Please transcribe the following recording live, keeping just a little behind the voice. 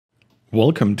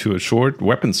Welcome to a short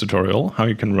weapons tutorial how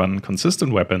you can run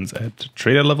consistent weapons at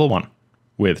trader level 1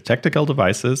 with tactical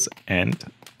devices and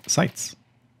sights.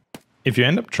 If you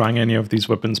end up trying any of these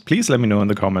weapons, please let me know in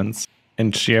the comments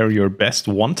and share your best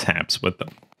one-taps with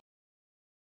them.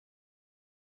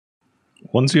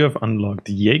 Once you have unlocked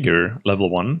Jaeger level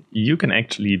 1, you can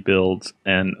actually build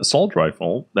an assault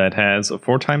rifle that has a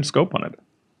 4x scope on it.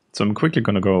 So I'm quickly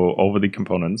going to go over the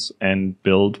components and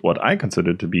build what I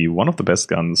consider to be one of the best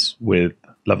guns with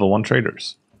level 1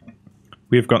 traders.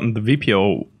 We have gotten the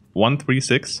VPO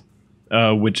 136,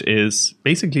 which is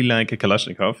basically like a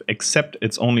Kalashnikov, except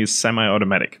it's only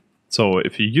semi-automatic. So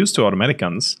if you're used to automatic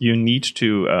guns, you need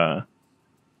to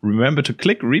remember to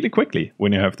click really quickly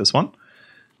when you have this one.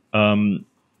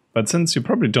 But since you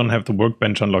probably don't have the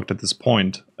workbench unlocked at this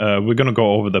point, we're going to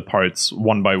go over the parts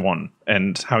one by one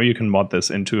and how you can mod this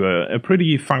into a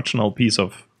pretty functional piece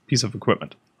of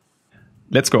equipment.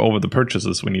 Let's go over the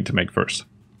purchases we need to make first.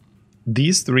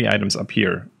 These 3 items up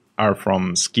here are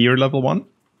from Skier level 1.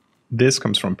 This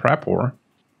comes from Prapor.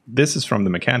 This is from the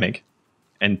mechanic.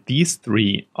 And these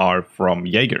 3 are from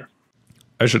Jaeger.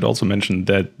 I should also mention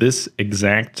that this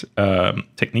exact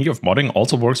technique of modding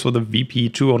also works for the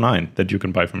VP209 that you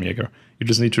can buy from Jaeger. You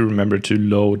just need to remember to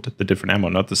load the different ammo,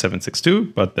 not the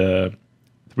 7.62, but the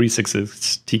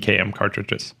 3.66 TKM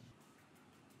cartridges.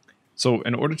 So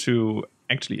in order to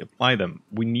actually apply them,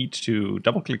 we need to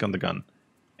double click on the gun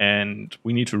and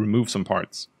we need to remove some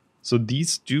parts. So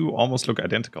these do almost look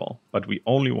identical, but we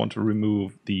only want to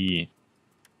remove the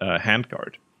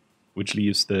handguard, which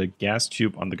leaves the gas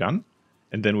tube on the gun.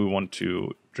 And then we want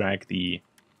to drag the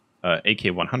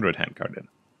AK-100 handguard in.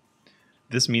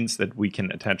 This means that we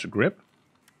can attach a grip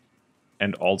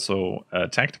and also a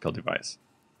tactical device.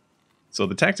 So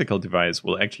the tactical device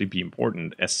will actually be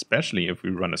important, especially if we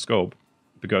run a scope,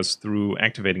 because through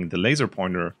activating the laser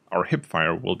pointer, our hip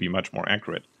fire will be much more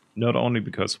accurate. Not only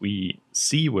because we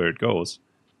see where it goes,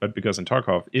 but because in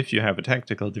Tarkov, if you have a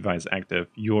tactical device active,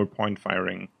 your point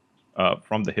firing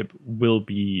from the hip will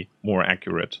be more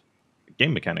accurate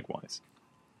game mechanic wise.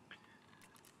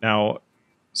 Now,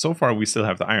 so far we still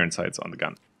have the iron sights on the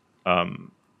gun.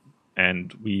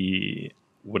 And we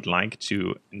would like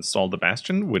to install the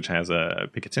Bastion, which has a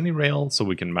Picatinny rail, so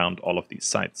we can mount all of these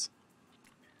sights.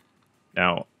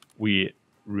 Now, we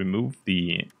remove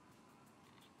the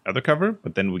other cover,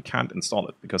 but then we can't install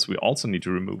it because we also need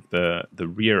to remove the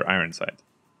rear iron sight.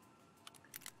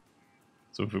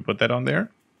 So if we put that on there,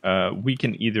 we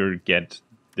can either get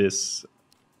this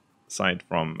sight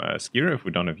from Skier if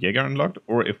we don't have Jaeger unlocked,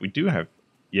 or if we do have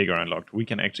Jaeger unlocked, we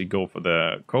can actually go for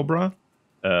the Cobra,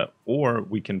 or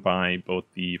we can buy both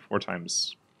the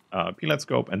 4x PLAT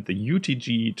scope and the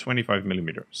UTG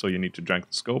 25mm. So you need to drag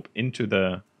the scope into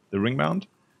the ring mount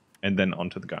and then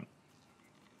onto the gun.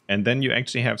 And then you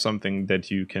actually have something that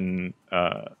you can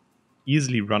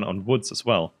easily run on woods as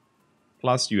well.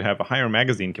 Plus you have a higher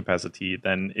magazine capacity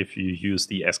than if you use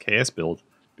the SKS build,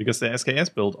 because the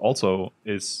SKS build also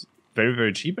is very,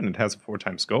 very cheap, and it has a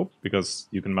 4x scope because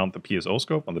you can mount the PSO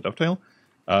scope on the dovetail.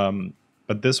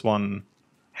 But this one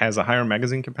has a higher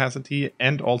magazine capacity,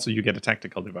 and also you get a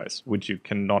tactical device, which you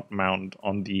cannot mount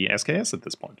on the SKS at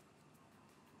this point.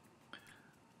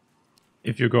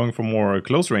 If you're going for more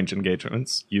close range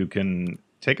engagements, you can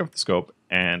take off the scope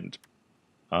and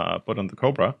put on the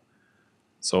Cobra.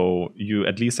 So you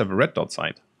at least have a red dot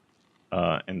sight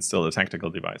and still a tactical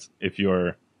device. If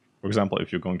you're, for example,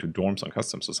 if you're going to dorms on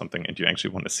customs or something and you actually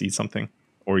want to see something,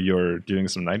 or you're doing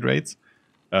some night raids,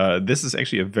 this is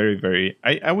actually a very,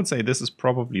 I would say this is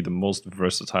probably the most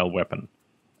versatile weapon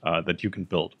that you can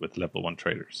build with level 1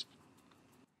 traders.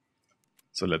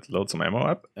 So let's load some ammo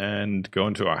up and go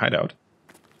into our hideout.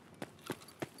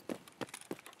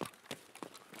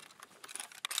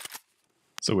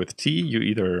 So with T, you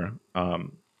either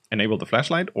enable the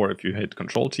flashlight, or if you hit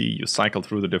Control T, you cycle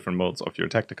through the different modes of your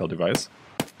tactical device.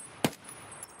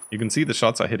 You can see the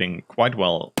shots are hitting quite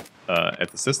well at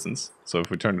this distance. So if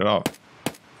we turn it off,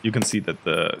 you can see that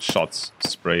the shots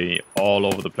spray all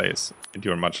over the place and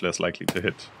you're much less likely to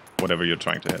hit whatever you're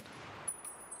trying to hit.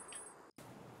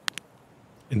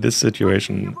 In this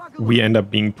situation, we end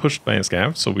up being pushed by a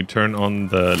scav, so we turn on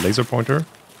the laser pointer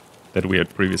that we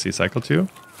had previously cycled to.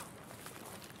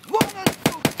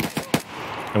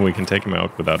 And we can take him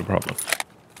out without a problem.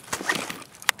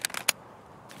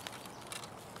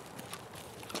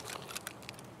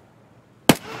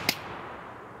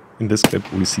 In this clip,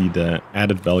 we see the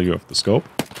added value of the scope,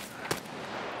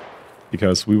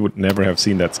 because we would never have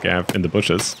seen that scav in the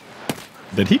bushes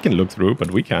that he can look through,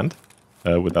 but we can't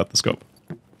without the scope.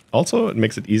 Also, it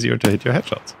makes it easier to hit your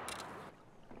headshots.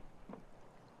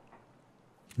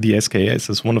 The SKS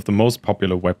is one of the most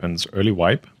popular weapons early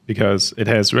wipe because it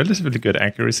has relatively good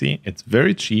accuracy, it's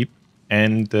very cheap,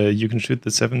 and you can shoot the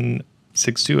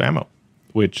 7.62 ammo,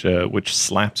 which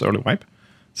slaps early wipe.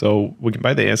 So we can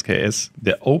buy the SKS,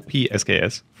 the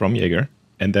OP-SKS from Jaeger,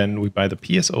 and then we buy the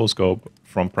PSO scope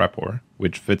from Prepor,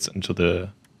 which fits into the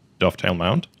dovetail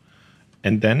mount.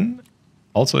 And then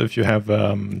also if you have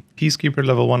Peacekeeper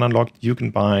level 1 unlocked, you can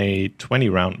buy 20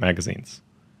 round magazines.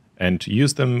 And to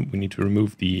use them, we need to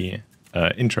remove the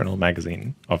internal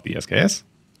magazine of the SKS.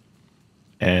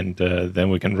 And then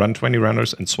we can run 20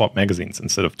 rounders and swap magazines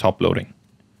instead of top loading.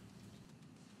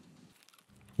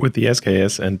 With the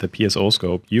SKS and the PSO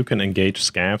scope, you can engage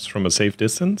scavs from a safe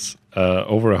distance,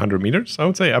 over 100 meters. I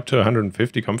would say up to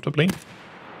 150 comfortably.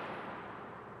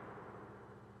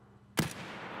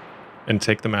 And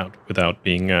take them out without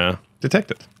being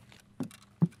detected.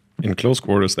 In close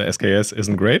quarters, the SKS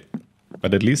isn't great,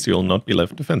 but at least you'll not be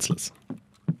left defenseless.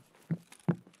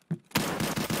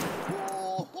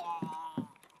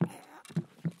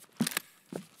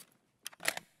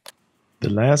 The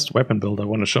last weapon build I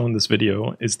want to show in this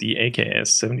video is the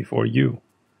AKS-74U.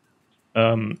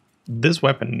 This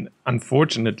weapon,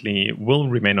 unfortunately, will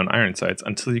remain on iron sights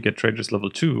until you get Traders level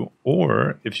 2,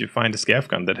 or if you find a scav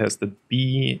gun that has the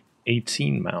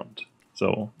B18 mount.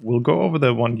 So we'll go over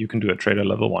the one you can do at Trader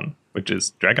level 1, which is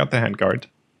drag out the handguard,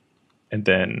 and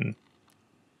then...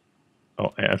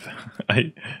 Oh,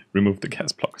 I removed the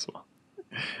gas block as well.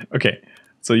 Okay,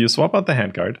 so you swap out the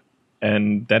handguard,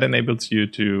 and that enables you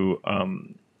to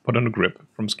put on a grip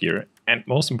from Skier, and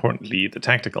most importantly, the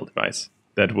tactical device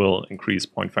that will increase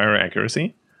point fire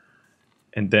accuracy.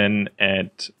 And then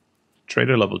at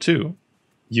Trader level 2,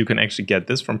 you can actually get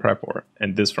this from Prepor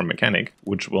and this from Mechanic,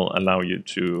 which will allow you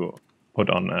to put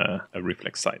on a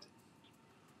reflex sight.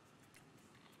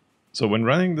 So when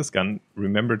running this gun,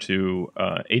 remember to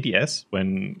ADS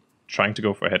when trying to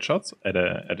go for headshots at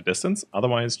a distance.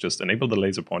 Otherwise, just enable the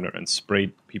laser pointer and spray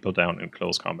people down in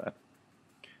close combat.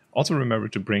 Also remember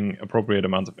to bring appropriate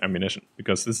amounts of ammunition,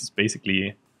 because this is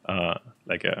basically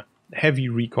like a heavy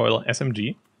recoil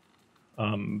SMG.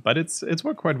 But it's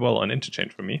worked quite well on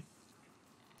interchange for me.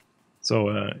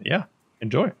 So yeah,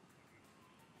 enjoy.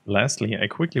 Lastly, I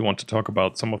quickly want to talk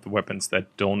about some of the weapons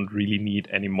that don't really need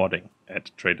any modding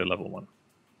at Trader level 1.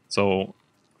 So,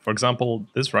 for example,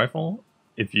 this rifle,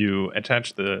 if you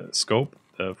attach the scope,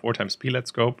 the 4x PLED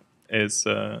scope, is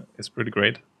pretty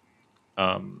great.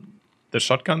 The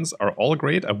shotguns are all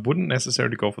great. I wouldn't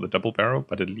necessarily go for the double barrel,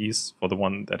 but at least for the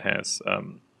one that has a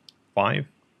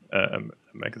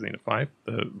magazine of 5,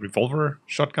 the revolver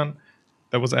shotgun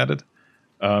that was added.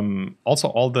 Also,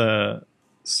 all the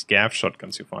scav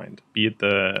shotguns you find, be it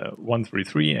the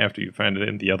 133 after you find it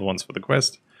in the other ones for the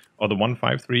quest, or the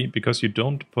 153, because you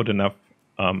don't put enough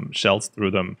shells through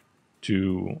them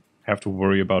to have to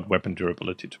worry about weapon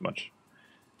durability too much.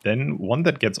 Then one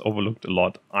that gets overlooked a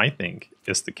lot, I think,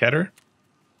 is the Keter.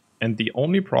 And the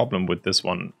only problem with this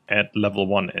one at level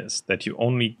 1 is that you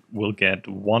only will get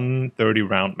one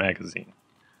 30-round magazine.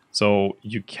 So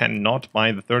you cannot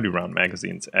buy the 30-round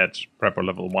magazines at Prepper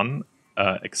level 1,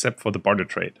 except for the barter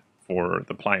trade for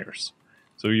the pliers.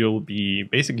 So you'll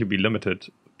basically be limited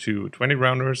to 20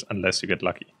 rounders unless you get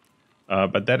lucky.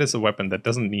 But that is a weapon that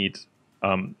doesn't need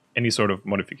any sort of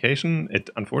modification. It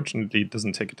unfortunately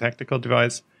doesn't take a tactical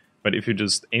device, but if you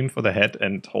just aim for the head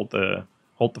and hold the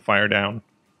fire down,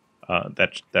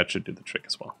 that should do the trick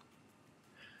as well.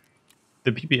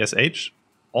 The PPSH,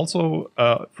 also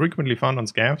frequently found on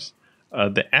scavs.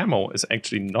 The ammo is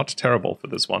actually not terrible for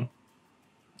this one,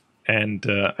 and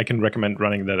I can recommend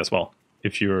running that as well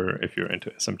if you're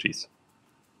into SMGs.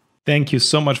 Thank you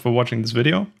so much for watching this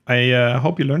video. I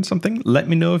hope you learned something. Let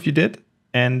me know if you did,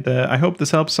 and I hope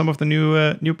this helps some of the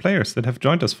new players that have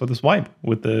joined us for this wipe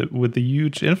with the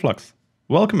huge influx.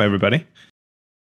 Welcome everybody.